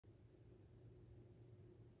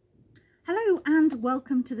Hello and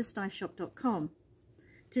welcome to TheSteiffShop.com.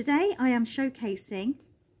 Today I am showcasing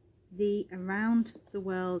the Around the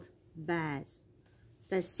World bears.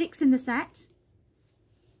 There's 6 in the set.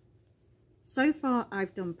 So far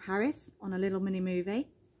I've done Paris on a little mini movie.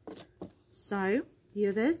 So the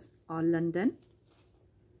others are London,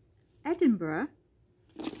 Edinburgh,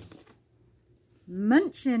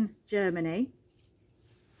 Munchen, Germany.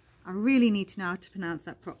 I really need to know how to pronounce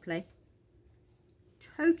that properly.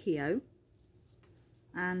 Tokyo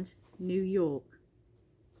and New York.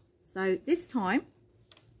 So this time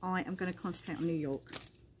I am going to concentrate on New York.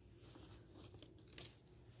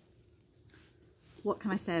 What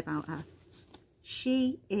can I say about her?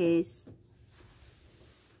 She is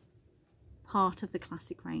part of the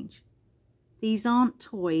classic range. These aren't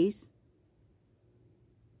toys,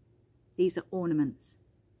 these are ornaments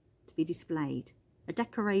to be displayed, a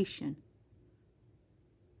decoration.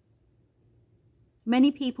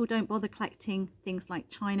 Many people don't bother collecting things like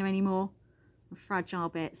china anymore and fragile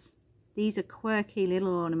bits. These are quirky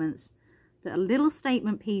little ornaments that are little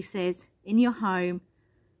statement pieces in your home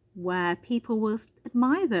where people will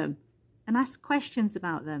admire them and ask questions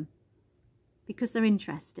about them because they're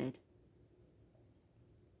interested.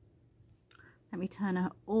 Let me turn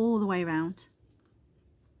her all the way around.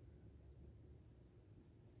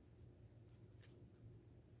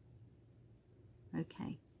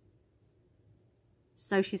 Okay.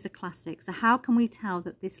 So she's a classic. So how can we tell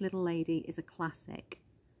that this little lady is a classic?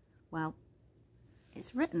 Well,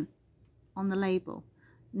 it's written on the label.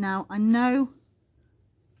 Now, I know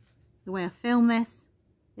the way I film this,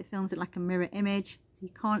 it films it like a mirror image. So you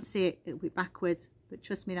can't see it, it'll be backwards. But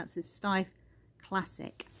trust me, that's a Steiff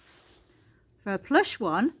classic. For a plush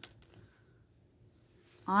one,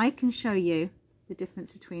 I can show you the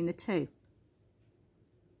difference between the two.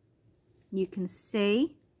 You can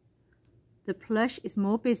see the plush is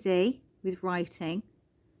more busy with writing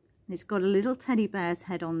and it's got a little teddy bear's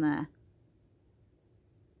head on there.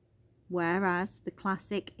 Whereas the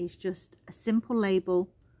classic is just a simple label,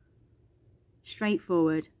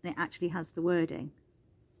 straightforward, and it actually has the wording.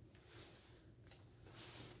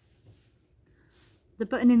 The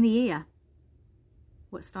button in the ear,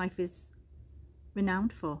 what Steiff is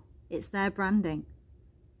renowned for. It's their branding.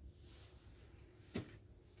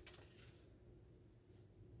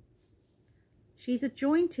 She's a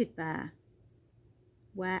jointed bear.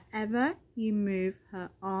 Wherever you move her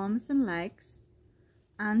arms and legs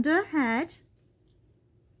and her head,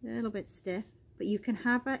 a little bit stiff, but you can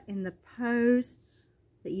have her in the pose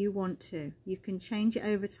that you want to. You can change it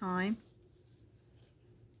over time.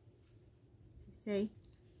 You see?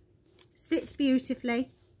 Sits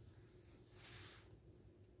beautifully.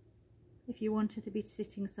 If you want her to be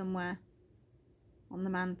sitting somewhere on the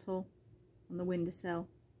mantle, on the windowsill,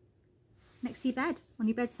 next to your bed, on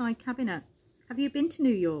your bedside cabinet. Have you been to New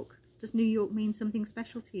York? Does New York mean something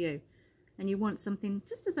special to you? And you want something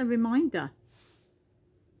just as a reminder.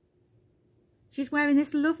 She's wearing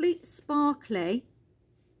this lovely sparkly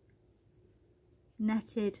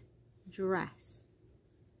netted dress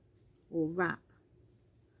or wrap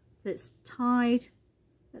that's tied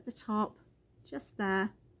at the top, just there.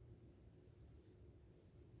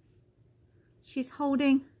 She's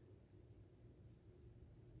holding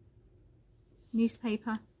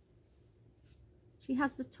newspaper. She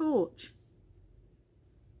has the torch.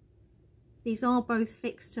 These are both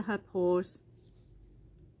fixed to her paws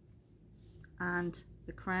and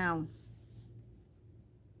the crown.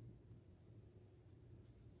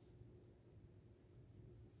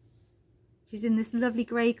 She's in this lovely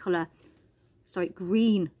grey colour, sorry,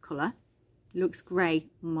 green colour. It looks grey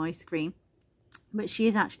on my screen, but she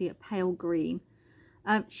is actually a pale green.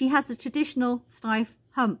 She has the traditional Steiff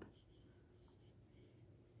hump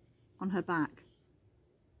on her back.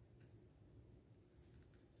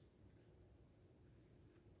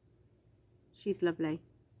 She's lovely.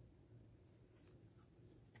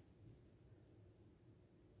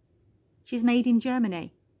 She's made in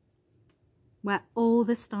Germany, where all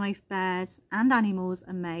the Steiff bears and animals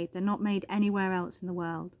are made. They're not made anywhere else in the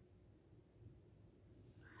world.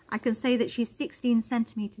 I can say that she's 16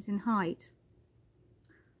 centimetres in height.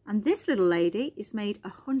 And this little lady is made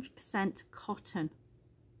 100% cotton.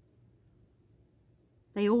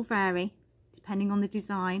 They all vary depending on the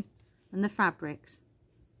design and the fabrics.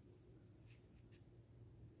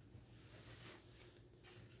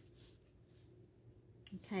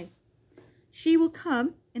 Okay, she will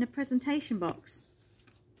come in a presentation box.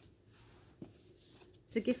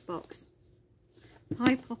 It's a gift box.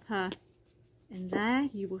 I pop her in there,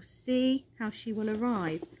 you will see how she will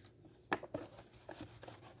arrive.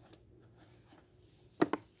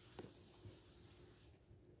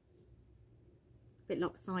 bit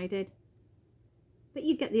lopsided, but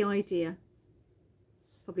you get the idea.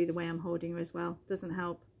 Probably the way I'm holding her as well doesn't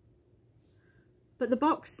help. But the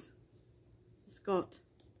box has got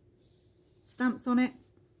stamps on it,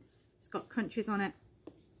 it's got countries on it.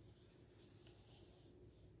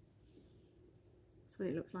 That's what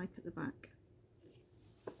it looks like at the back.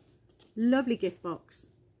 Lovely gift box.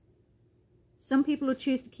 Some people will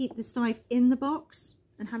choose to keep the Steiff in the box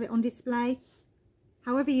and have it on display.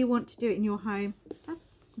 However you want to do it in your home, that's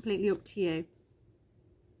completely up to you.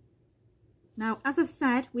 Now, as I've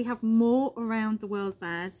said, we have more around the World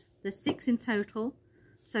Bears. There's 6 in total.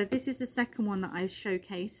 So this is the second one that I've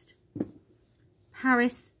showcased.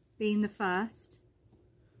 Paris being the first.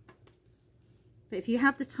 But if you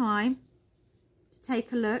have the time to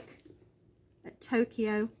take a look at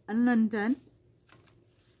Tokyo and London,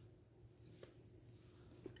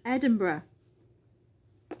 Edinburgh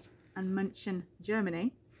and Munchen,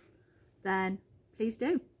 Germany, then please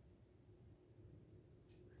do.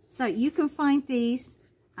 So you can find these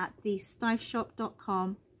at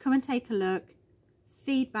TheSteiffShop.com. Come and take a look.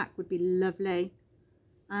 Feedback would be lovely.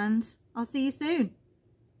 And I'll see you soon.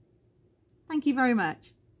 Thank you very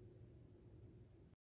much.